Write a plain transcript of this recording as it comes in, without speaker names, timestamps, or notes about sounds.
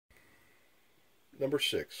Number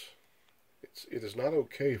 6. It is not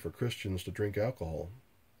okay for Christians to drink alcohol.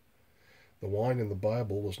 The wine in the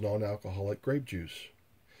Bible was non-alcoholic grape juice.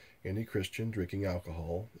 Any Christian drinking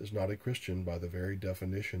alcohol is not a Christian by the very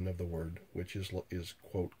definition of the word, which is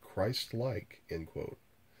quote, Christ-like, end quote,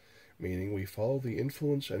 meaning we follow the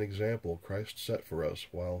influence and example Christ set for us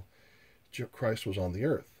while Christ was on the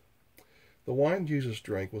earth. The wine Jesus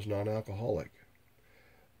drank was non-alcoholic.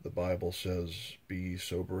 The Bible says, be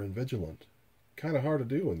sober and vigilant. Kind of hard to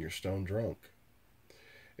do when you're stone drunk.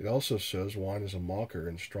 It also says wine is a mocker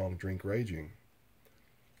and strong drink raging.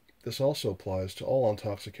 This also applies to all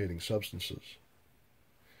intoxicating substances.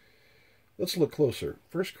 Let's look closer.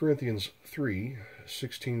 1 Corinthians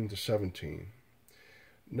 3:16-17.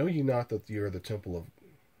 Know ye not that ye are the temple of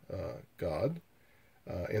God,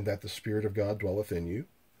 and that the Spirit of God dwelleth in you?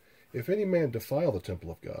 If any man defile the temple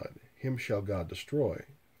of God, him shall God destroy.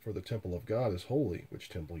 For the temple of God is holy, which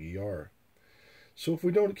temple ye are. So if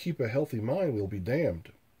we don't keep a healthy mind, we'll be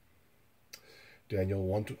damned. Daniel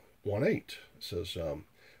 1:8 says,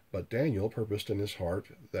 but Daniel purposed in his heart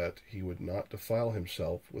that he would not defile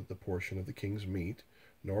himself with the portion of the king's meat,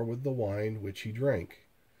 nor with the wine which he drank.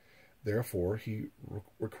 Therefore he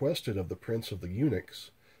requested of the prince of the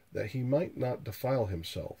eunuchs that he might not defile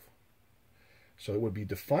himself. So it would be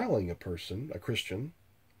defiling a person, a Christian,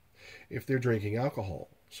 if they're drinking alcohol.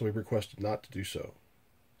 So he requested not to do so.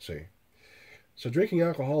 See? So drinking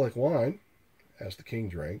alcoholic wine, as the king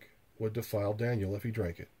drank, would defile Daniel if he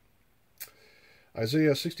drank it.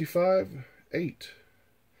 Isaiah 65:8.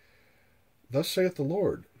 Thus saith the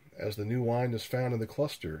Lord, as the new wine is found in the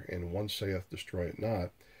cluster, and one saith, destroy it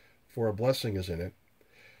not, for a blessing is in it,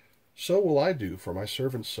 so will I do for my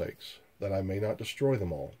servants' sakes, that I may not destroy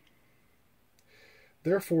them all.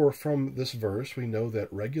 Therefore, from this verse, we know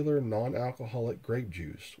that regular non-alcoholic grape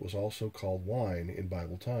juice was also called wine in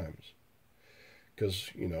Bible times.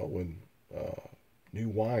 Because, when new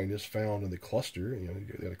wine is found in the cluster, you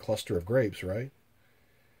got a cluster of grapes, right?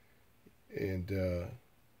 And you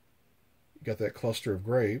got that cluster of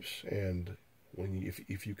grapes, and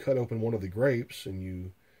if you cut open one of the grapes and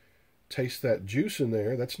you taste that juice in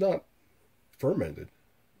there, that's not fermented.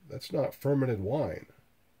 That's not fermented wine.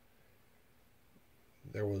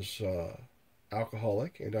 There was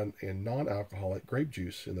alcoholic and non-alcoholic grape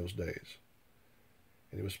juice in those days,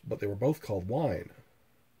 but they were both called wine,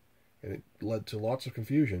 and it led to lots of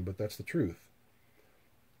confusion. But that's the truth.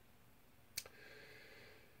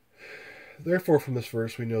 Therefore, from this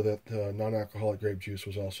verse, we know that non-alcoholic grape juice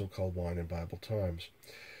was also called wine in Bible times.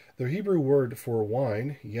 The Hebrew word for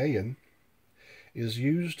wine, yayin, is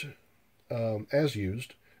used,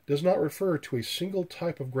 does not refer to a single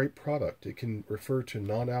type of grape product. It can refer to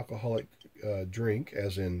non-alcoholic drink,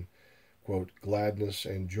 as in, quote, gladness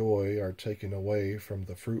and joy are taken away from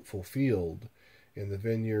the fruitful field in the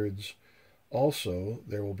vineyards. Also,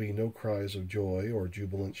 there will be no cries of joy or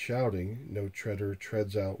jubilant shouting. No treader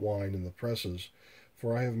treads out wine in the presses,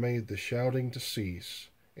 for I have made the shouting to cease,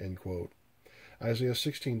 end quote. Isaiah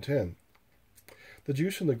 16:10. The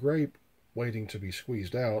juice in the grape waiting to be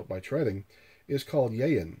squeezed out by treading is called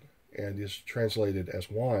yayin, and is translated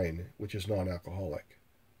as wine, which is non-alcoholic.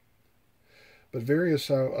 But various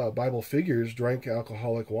Bible figures drank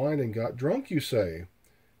alcoholic wine and got drunk, you say.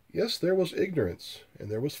 Yes, there was ignorance, and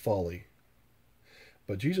there was folly.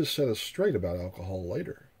 But Jesus set us straight about alcohol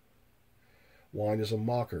later. Wine is a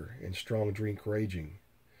mocker and strong drink raging.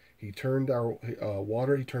 He turned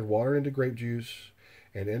water into grape juice,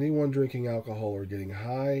 and anyone drinking alcohol or getting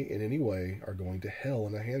high in any way are going to hell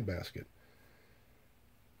in a handbasket.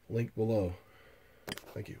 Link below.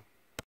 Thank you.